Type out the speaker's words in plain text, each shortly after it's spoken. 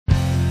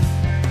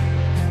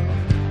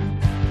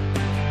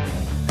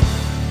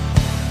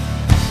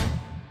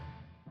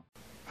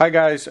Hi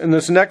guys, in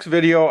this next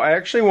video I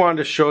actually wanted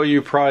to show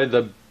you probably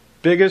the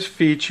biggest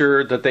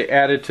feature that they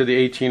added to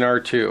the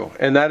 18R2,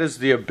 and that is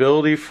the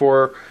ability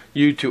for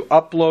you to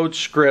upload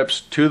scripts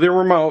to the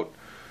remote,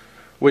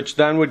 which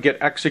then would get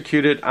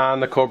executed on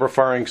the Cobra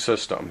firing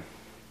system.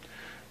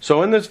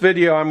 So in this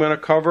video I'm going to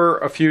cover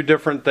a few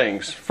different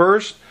things.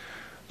 First,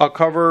 I'll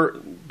cover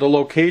the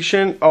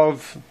location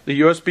of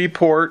the USB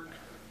port,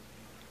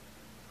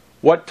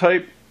 what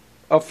type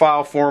of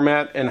file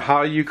format and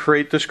how you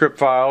create the script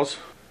files.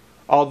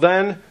 I'll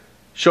then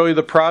show you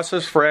the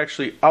process for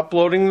actually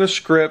uploading the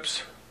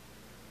scripts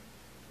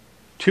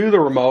to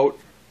the remote,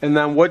 and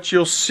then what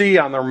you'll see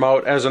on the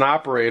remote as an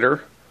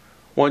operator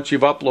once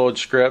you've uploaded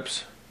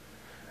scripts.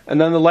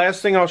 And then the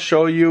last thing I'll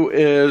show you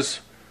is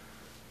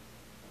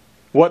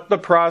what the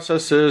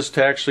process is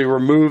to actually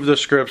remove the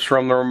scripts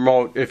from the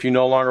remote if you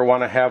no longer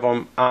want to have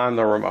them on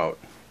the remote.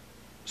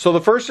 So the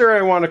first area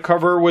I want to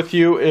cover with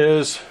you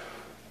is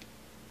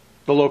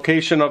the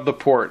location of the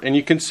port, and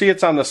you can see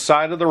it's on the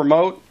side of the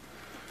remote.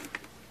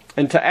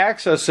 And to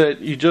access it,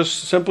 you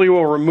just simply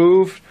will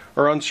remove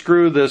or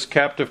unscrew this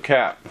captive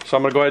cap. So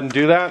I'm going to go ahead and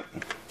do that.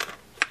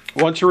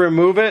 Once you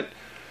remove it,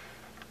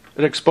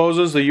 it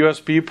exposes the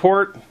USB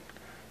port.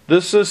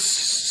 This is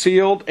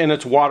sealed and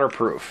it's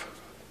waterproof.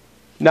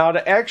 Now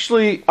to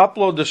actually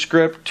upload the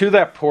script to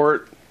that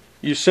port,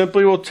 you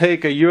simply will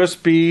take a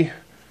USB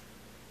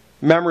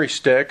memory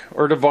stick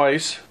or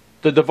device.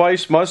 The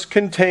device must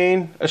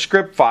contain a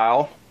script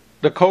file.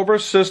 The Cobra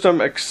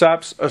system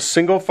accepts a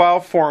single file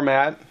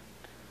format,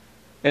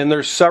 and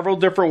there's several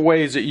different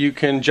ways that you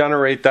can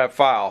generate that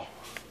file.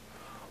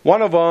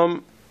 One of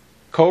them,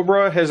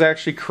 Cobra has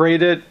actually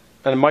created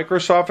a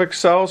Microsoft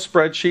Excel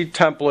spreadsheet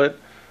template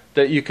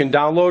that you can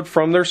download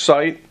from their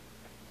site.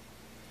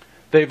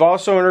 They've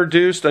also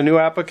introduced a new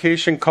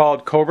application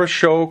called Cobra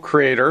Show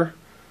Creator,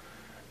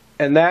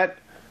 and that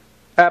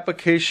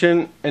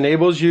application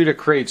enables you to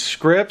create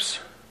scripts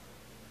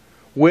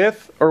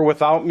with or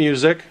without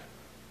music.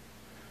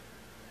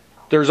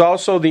 There's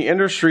also the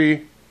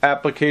industry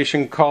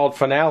application called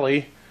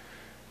Finale,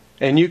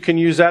 and you can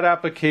use that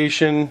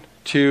application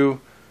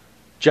to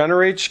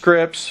generate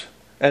scripts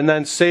and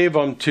then save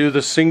them to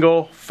the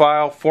single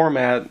file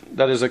format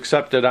that is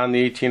accepted on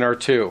the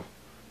 18R2.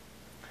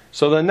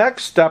 So the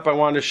next step I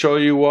wanted to show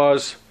you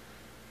was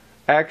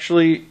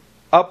actually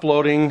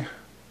uploading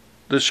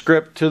the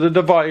script to the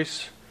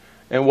device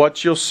and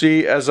what you'll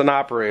see as an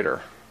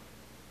operator.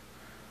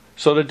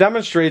 So to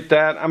demonstrate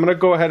that, I'm going to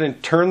go ahead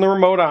and turn the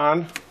remote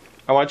on.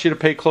 I want you to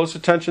pay close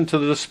attention to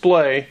the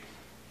display.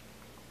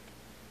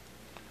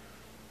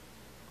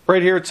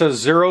 Right here it says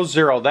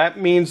 00. That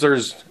means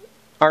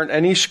aren't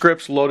any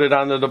scripts loaded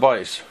on the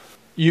device.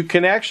 You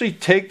can actually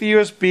take the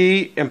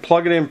USB and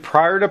plug it in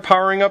prior to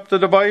powering up the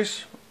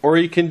device, or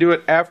you can do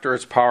it after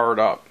it's powered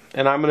up.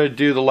 And I'm going to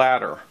do the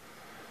latter.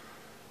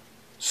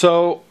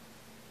 So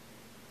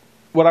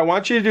what I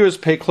want you to do is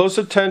pay close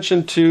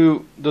attention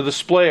to the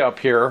display up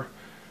here.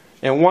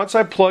 And once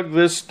I plug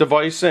this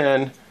device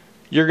in,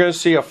 you're going to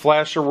see a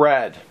flash of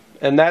red,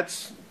 and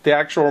that's the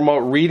actual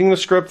remote reading the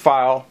script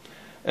file.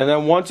 And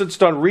then once it's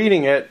done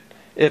reading it,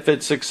 if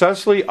it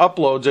successfully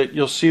uploads it,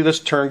 you'll see this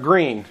turn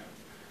green.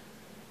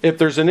 If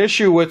there's an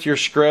issue with your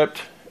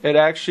script, it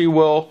actually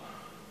will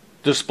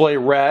display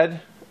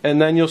red,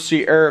 and then you'll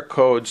see error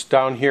codes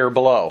down here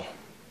below.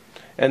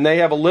 And they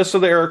have a list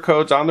of the error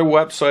codes on their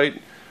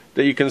website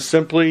that you can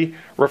simply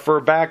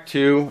refer back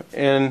to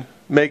and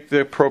make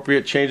the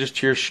appropriate changes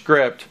to your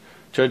script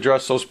to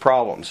address those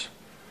problems.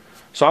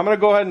 So I'm going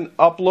to go ahead and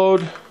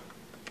upload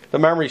the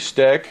memory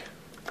stick,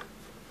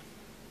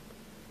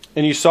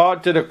 and you saw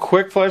it did a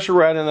quick flash of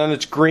red and then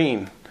it's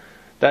green.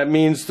 That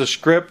means the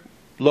script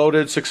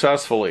loaded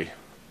successfully.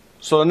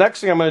 So the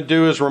next thing I'm going to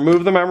do is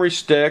remove the memory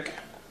stick.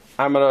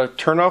 I'm going to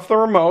turn off the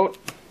remote,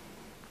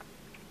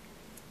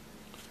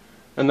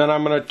 and then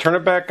I'm going to turn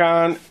it back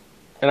on,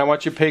 and I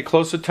want you to pay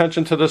close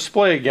attention to the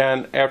display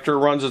again after it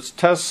runs its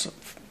test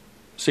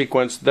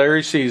sequence. There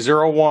you see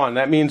 01.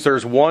 That means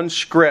there's one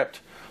script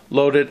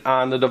loaded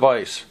on the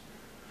device.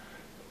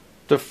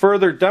 To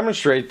further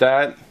demonstrate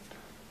that,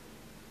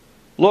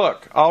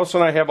 look, all of a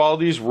sudden I have all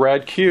these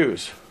red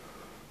cues.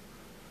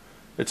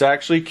 It's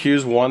actually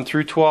cues 1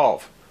 through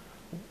 12.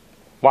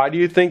 Why do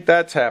you think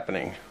that's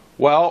happening?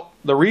 Well,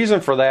 the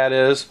reason for that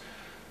is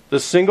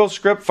the single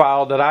script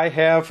file that I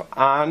have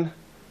on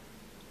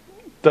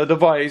the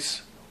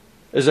device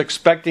is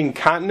expecting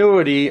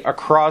continuity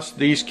across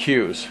these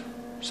cues.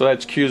 So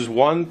that's cues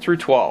 1 through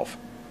 12.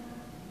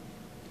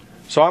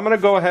 So I'm going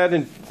to go ahead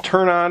and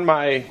turn on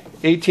my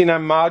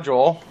 18M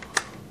module.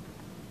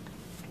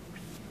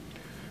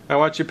 I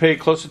want you to pay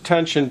close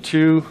attention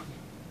to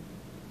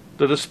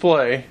the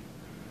display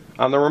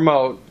on the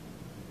remote.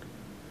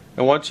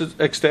 And once it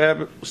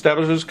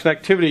establishes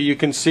connectivity, you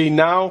can see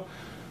now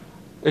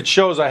it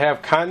shows I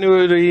have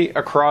continuity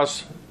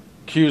across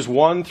cues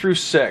 1 through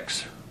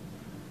 6.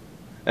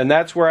 And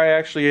that's where I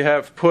actually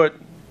have put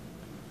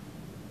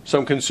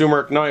some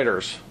consumer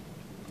igniters.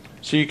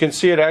 So you can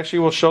see it actually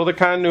will show the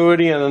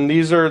continuity, and then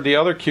these are the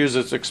other cues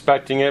that's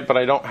expecting it, but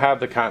I don't have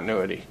the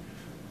continuity.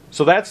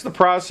 So that's the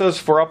process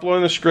for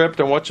uploading the script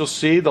and what you'll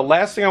see. The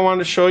last thing I want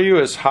to show you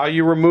is how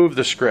you remove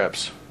the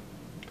scripts.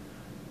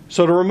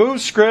 So to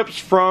remove scripts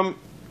from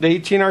the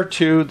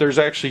 18R2, there's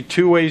actually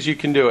two ways you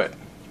can do it.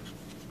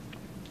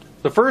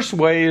 The first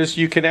way is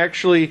you can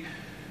actually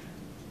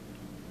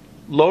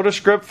load a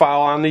script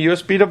file on the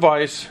USB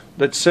device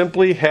that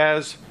simply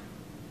has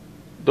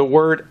the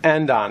word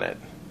end on it.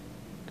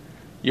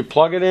 You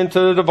plug it into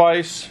the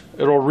device,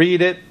 it'll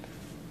read it,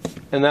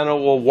 and then it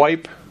will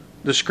wipe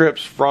the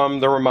scripts from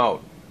the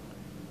remote.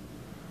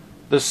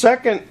 The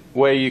second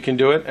way you can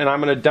do it, and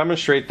I'm going to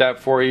demonstrate that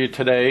for you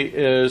today,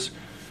 is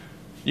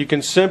you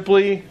can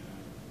simply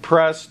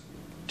press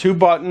two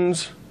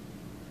buttons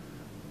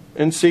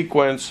in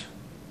sequence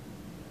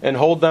and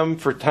hold them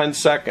for 10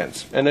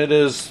 seconds. And it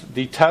is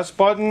the test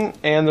button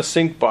and the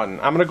sync button.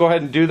 I'm going to go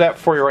ahead and do that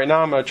for you right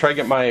now. I'm going to try to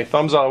get my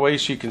thumbs out of the way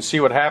so you can see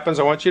what happens.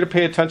 I want you to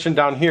pay attention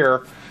down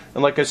here.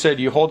 And like I said,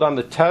 you hold on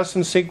the test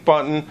and sync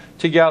button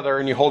together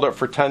and you hold it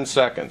for 10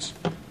 seconds.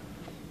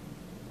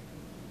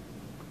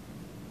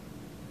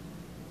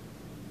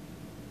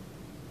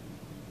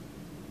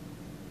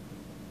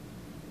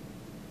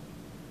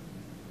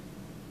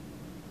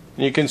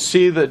 And you can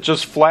see that it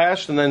just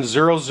flashed and then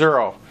 0,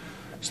 0.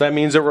 So that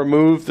means it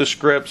removed the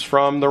scripts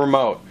from the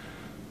remote.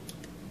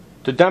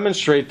 To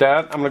demonstrate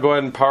that, I'm going to go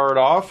ahead and power it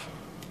off.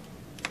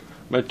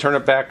 I'm going to turn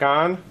it back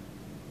on.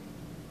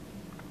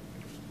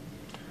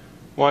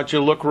 I want you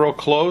to look real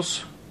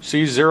close.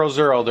 See 0,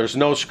 0. There's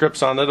no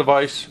scripts on the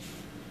device.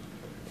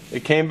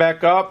 It came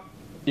back up.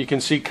 You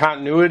can see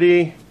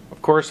continuity.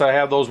 Of course, I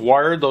have those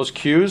wired, those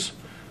cues.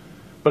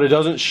 But it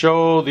doesn't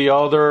show the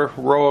other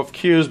row of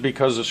cues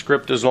because the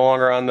script is no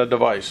longer on the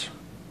device.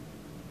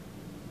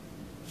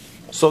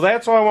 So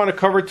that's all I want to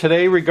cover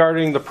today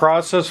regarding the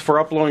process for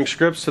uploading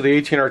scripts to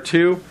the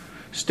 18R2.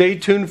 Stay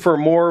tuned for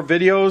more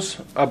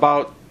videos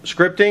about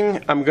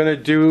scripting. I'm going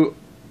to do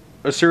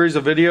a series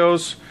of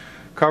videos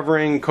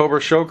covering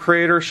Cobra Show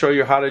Creator, show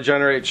you how to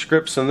generate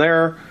scripts in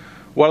there,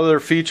 what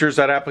other features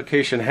that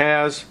application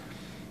has,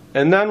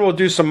 and then we'll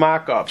do some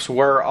mock-ups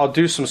where I'll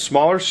do some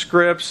smaller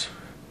scripts,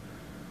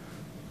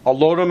 I'll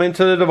load them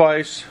into the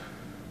device,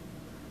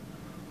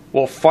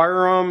 we'll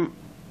fire them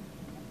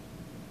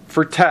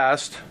for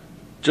test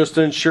just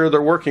to ensure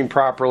they're working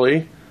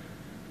properly,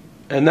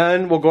 and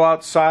then we'll go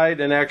outside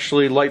and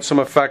actually light some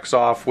effects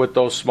off with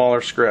those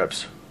smaller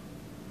scripts.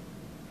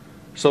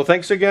 So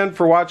thanks again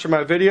for watching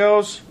my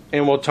videos,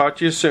 and we'll talk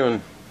to you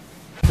soon.